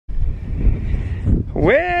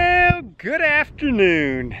Well, good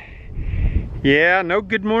afternoon. Yeah, no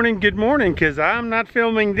good morning, because I'm not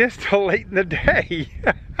filming this till late in the day.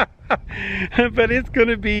 But it's going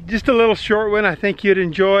to be just a little short one I think you'd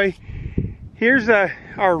enjoy. Here's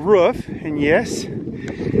our roof, and yes,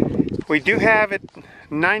 we do have it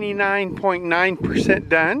 99.9%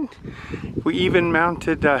 done. We even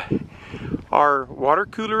mounted our water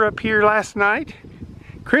cooler up here last night.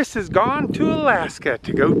 Chris has gone to Alaska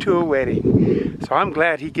to go to a wedding, so I'm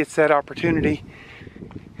glad he gets that opportunity.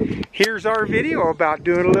 Here's our video about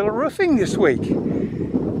doing a little roofing this week.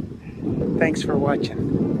 Thanks for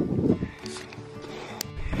watching.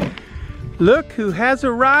 Look who has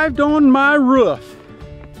arrived on my roof.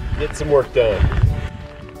 Get some work done.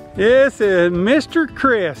 Yes, Mr.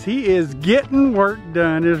 Chris. He is getting work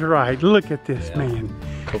done is right. Look at this man.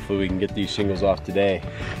 Hopefully we can get these shingles off today.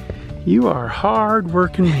 You are a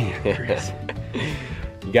hard-working man, Chris.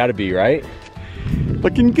 You gotta be, right?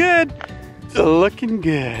 Looking good. Looking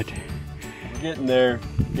good. We're getting there.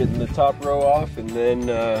 Getting the top row off and then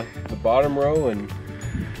the bottom row, and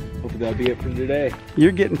hopefully that'll be it for today.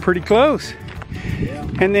 You're getting pretty close. Yeah.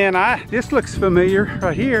 And then this looks familiar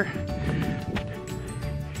right here.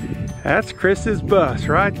 That's Chris's bus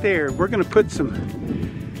right there. We're gonna put some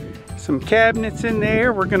cabinets in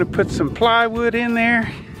there. We're gonna put some plywood in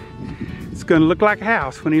there. It's gonna look like a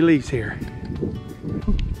house when he leaves here.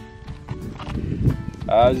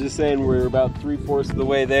 I was just saying we're about 3/4 of the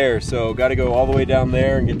way there, so got to go all the way down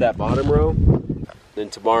there and get that bottom row. Then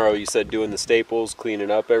tomorrow you said doing the staples, cleaning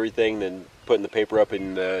up everything, then putting the paper up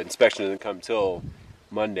in the inspection doesn't come till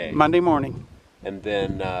Monday. Monday morning. And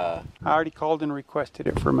then I already called and requested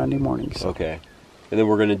it for Monday morning. So. Okay. And then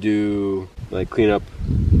we're gonna do like clean up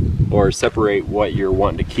or separate what you're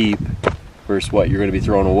wanting to keep versus what you're gonna be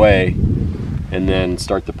throwing away, and then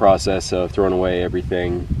start the process of throwing away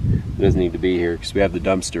everything that doesn't need to be here, because we have the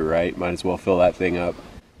dumpster, right? Might as well fill that thing up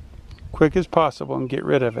Quick as possible and get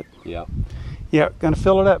rid of it. Yeah. Yeah, gonna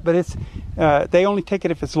fill it up, but it's they only take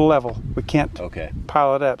it if it's level. We can't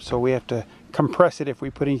pile it up, so we have to compress it if we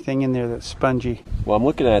put anything in there that's spongy. Well, I'm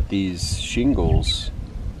looking at these shingles.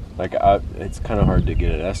 Like, it's kind of hard to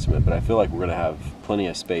get an estimate, but I feel like we're gonna have plenty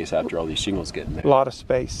of space after all these shingles get in there. A lot of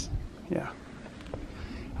space, yeah.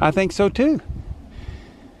 I think so too.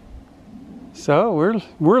 So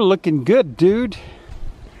we're looking good, dude.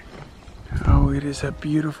 Oh, it is a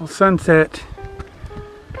beautiful sunset.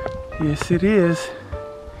 Yes, it is.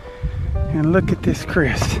 And look at this,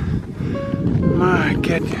 Chris. My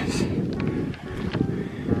goodness.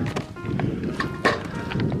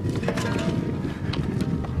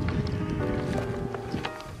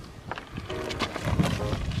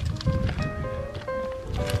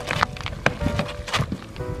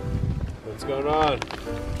 What's going on?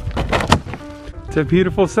 It's a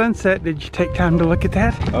beautiful sunset. Did you take time to look at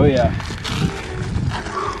that? Oh yeah.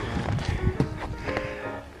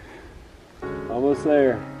 Almost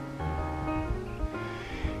there.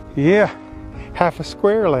 Yeah, half a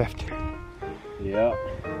square left. Yep.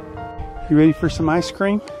 You ready for some ice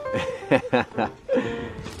cream?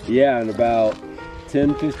 Yeah, in about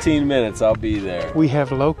 10-15 minutes I'll be there. We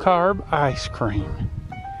have low carb ice cream.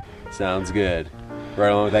 Sounds good. Right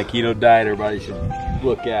along with that keto diet everybody should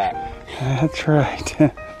look at. That's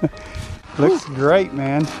right. Looks great,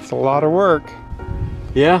 man. It's a lot of work.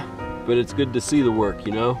 Yeah, but it's good to see the work,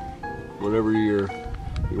 you know? Whenever you're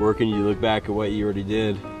working, you look back at what you already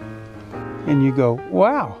did. And you go,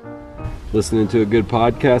 wow. Listening to a good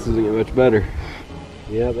podcast doesn't get much better.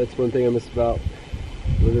 Yeah, that's one thing I miss about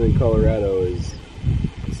living in Colorado is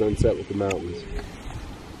the sunset with the mountains.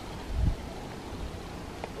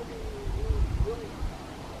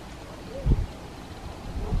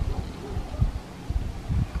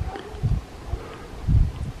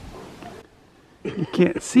 You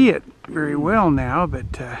can't see it very well now,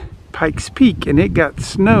 but Pikes Peak, and it got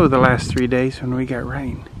snow the last 3 days when we got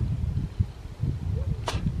rain.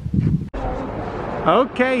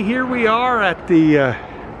 Okay, here we are at the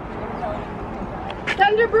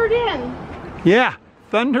Thunderbird Inn. Yeah,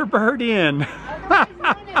 Thunderbird Inn.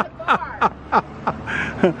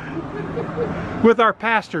 With our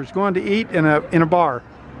pastors going to eat in a bar.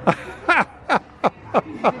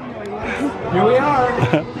 Here we are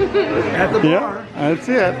at the bar. Yeah, that's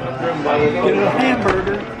it. Get a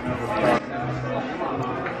hamburger.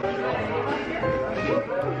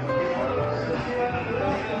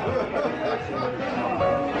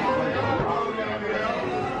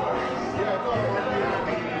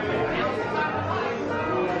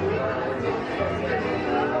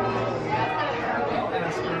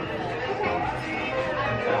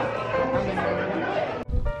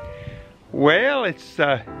 Well, it's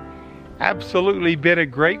absolutely been a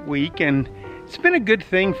great week, and it's been a good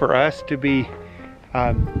thing for us to be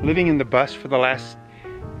living in the bus for the last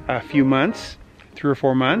few months, 3 or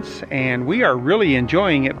 4 months, and we are really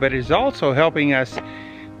enjoying it, but it's also helping us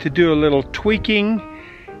to do a little tweaking,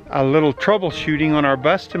 a little troubleshooting on our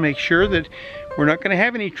bus to make sure that we're not going to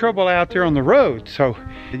have any trouble out there on the road. So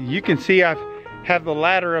you can see I've have the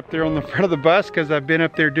ladder up there on the front of the bus because I've been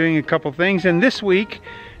up there doing a couple things, and this week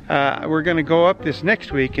we're going to go up this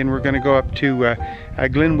next week, and we're going to go up to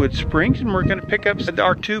Glenwood Springs, and we're going to pick up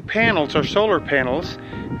our 2 panels, our solar panels,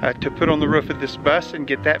 to put on the roof of this bus and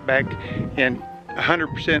get that back in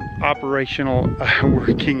 100% operational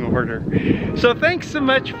working order. So thanks so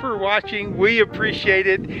much for watching. We appreciate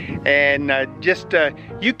it, and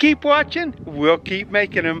you keep watching, we'll keep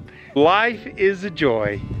making them. Life is a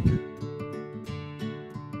joy.